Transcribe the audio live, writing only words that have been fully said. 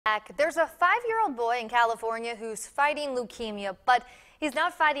There's a 5-year-old boy in California who's fighting leukemia, but he's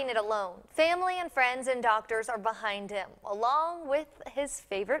not fighting it alone. Family and friends and doctors are behind him, along with his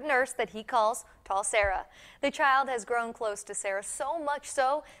favorite nurse that he calls Tall Sarah. The child has grown close to Sarah, so much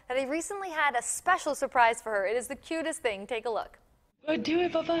so that he recently had a special surprise for her. It is the cutest thing. Take a look. Oh, do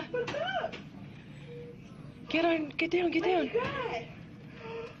it, Bubba. What's up? Get on, get down, get down.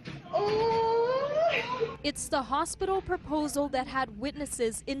 Oh! It's the hospital proposal that had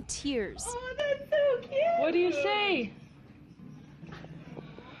witnesses in tears. Oh, that's so cute! What do you say?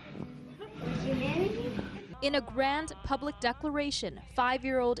 In a grand public declaration,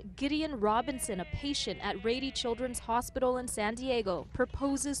 5-year-old Gideon Robinson, a patient at Rady Children's Hospital in San Diego,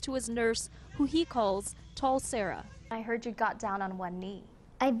 proposes to his nurse, who he calls Tall Sarah. I heard you got down on one knee.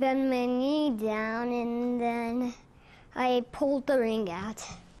 I bent my knee down and then I pulled the ring out.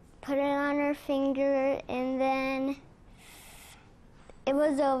 Put it on her finger and then it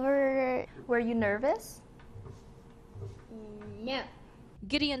was over. Were you nervous? No.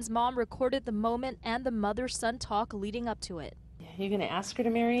 Gideon's mom recorded the moment and the mother-son talk leading up to it. You gonna ask her to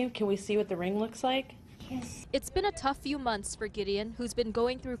marry you? Can we see what the ring looks like? Yes. It's been a tough few months for Gideon, who's been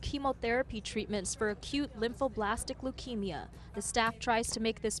going through chemotherapy treatments for acute lymphoblastic leukemia. The staff tries to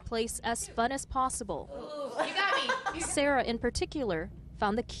make this place as fun as possible. Ooh, you got me! Sarah, in particular,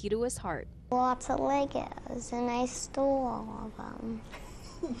 found the key to his heart. Lots of Legos and I stole all of them.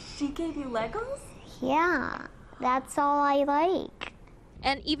 She gave you Legos? Yeah, that's all I like.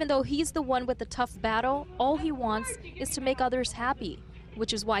 And even though he's the one with the tough battle, all he wants is to make others happy,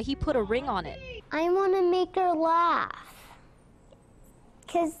 which is why he put a ring on it. I want to make her laugh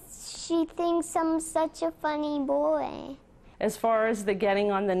because she thinks I'm such a funny boy. As far as the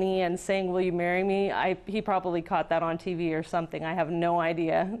getting on the knee and saying, will you marry me, he probably caught that on TV or something. I have no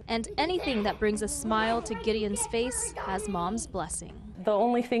idea. And anything that brings a smile to Gideon's face has Mom's blessing. The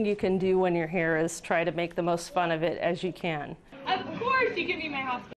only thing you can do when you're here is try to make the most fun of it as you can. Of course you can be my hospital.